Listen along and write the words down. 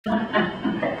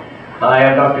Hi,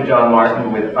 I'm Dr. John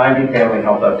Martin with Ivy Family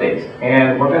Health Updates,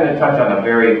 and we're going to touch on a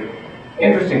very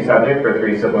interesting subject for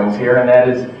three siblings here, and that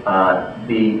is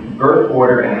the birth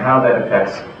order and how that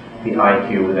affects the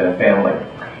IQ within a family.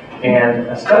 And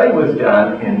a study was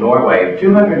done in Norway of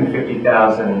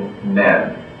 250,000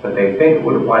 men, but they think it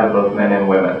would apply to both men and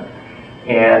women.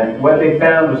 And what they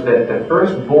found was that the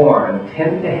firstborn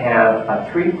tend to have a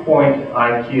 3-point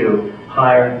IQ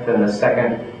higher than the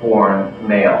second-born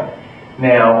male.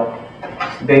 Now,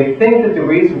 they think that the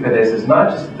reason for this is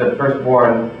not just the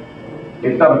firstborn,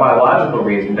 it's not a biological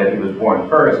reason that he was born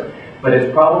first, but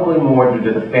it's probably more due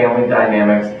to the family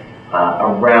dynamics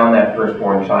around that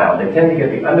firstborn child. They tend to get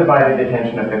the undivided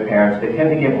attention of their parents, they tend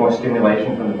to get more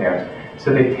stimulation from the parents,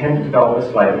 so they tend to develop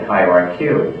a slightly higher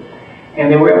IQ.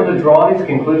 And they were able to draw these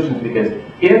conclusions because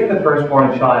if the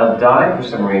firstborn child died for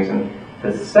some reason,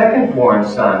 the second-born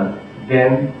son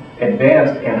then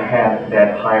advanced and had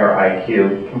that higher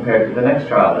IQ compared to the next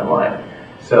child in line.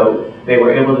 So they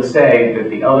were able to say that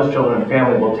the eldest children in the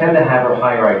family will tend to have a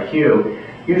higher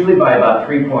IQ, usually by about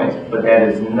 3 points, but that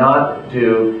is not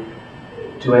due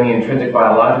to any intrinsic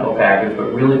biological factors,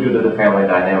 but really due to the family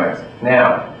dynamics.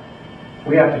 Now,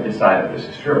 we have to decide if this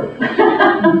is true.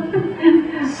 Why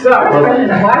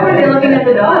were they looking at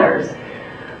the daughters?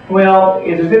 Well,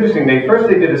 it was interesting. They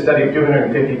did a study of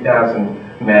 250,000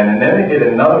 men, and then they did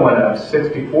another one of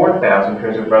 64,000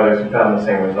 pairs of brothers and found the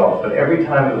same results. But every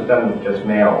time it was done with just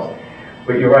males.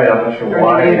 But you're right, I'm not sure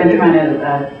why. They've been trying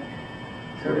to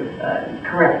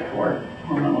correct for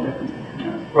hormonal differences.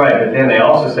 Right, but then they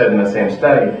also said in the same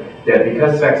study that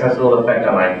because sex has a little effect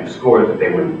on IQ scores, that they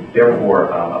would therefore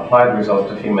apply the results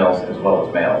to females as well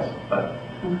as males. But,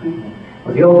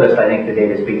 with the oldest, I think the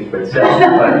data speaks for itself.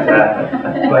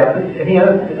 But the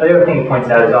other thing he points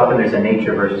out is often there's a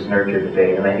nature versus nurture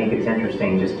debate, and I think it's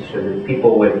interesting just to show that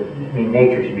people with,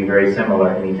 nature should be very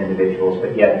similar in these individuals,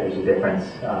 but yet there's a difference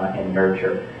in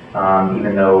nurture.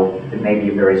 Even though it may be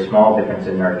a very small difference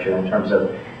in nurture in terms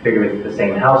of figure with the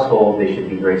same household, they should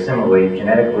be very similarly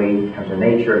genetically, in terms of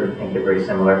nature, I think they're very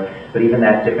similar, but even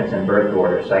that difference in birth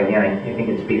order. So again, I think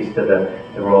it speaks to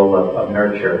the role of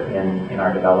nurture in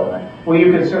our development. well,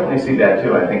 you can certainly see that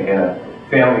too, I think, in a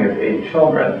family of 8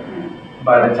 children.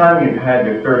 By the time you've had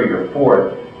your third or your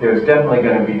fourth, there's definitely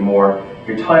going to be more,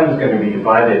 your time is going to be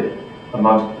divided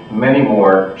amongst many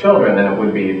more children than it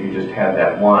would be if you just had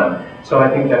that one. So I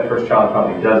think that first child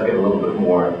probably does get a little bit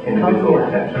more individual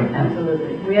attention.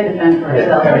 Absolutely. We had to fend for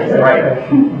ourselves.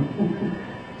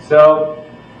 Right. So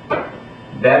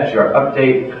that's your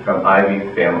update from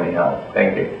Ivy Family Health.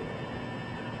 Thank you.